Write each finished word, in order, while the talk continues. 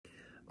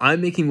I'm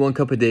making 1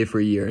 cup a day for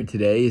a year, and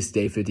today is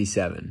day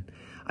 57.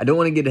 I don't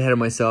want to get ahead of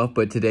myself,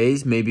 but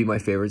today's may be my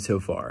favorite so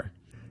far.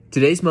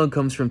 Today's mug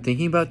comes from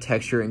thinking about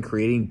texture and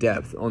creating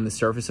depth on the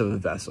surface of a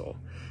vessel.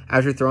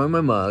 After throwing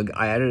my mug,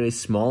 I added a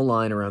small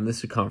line around the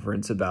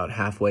circumference about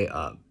halfway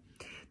up.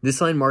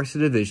 This line marks the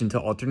division to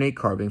alternate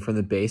carving from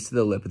the base to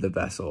the lip of the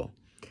vessel.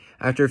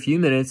 After a few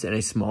minutes and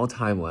a small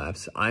time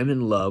lapse, I'm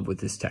in love with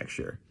this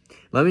texture.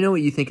 Let me know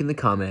what you think in the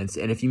comments,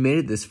 and if you made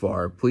it this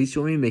far, please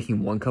join me in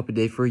making 1 cup a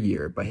day for a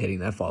year by hitting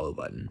that follow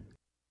button.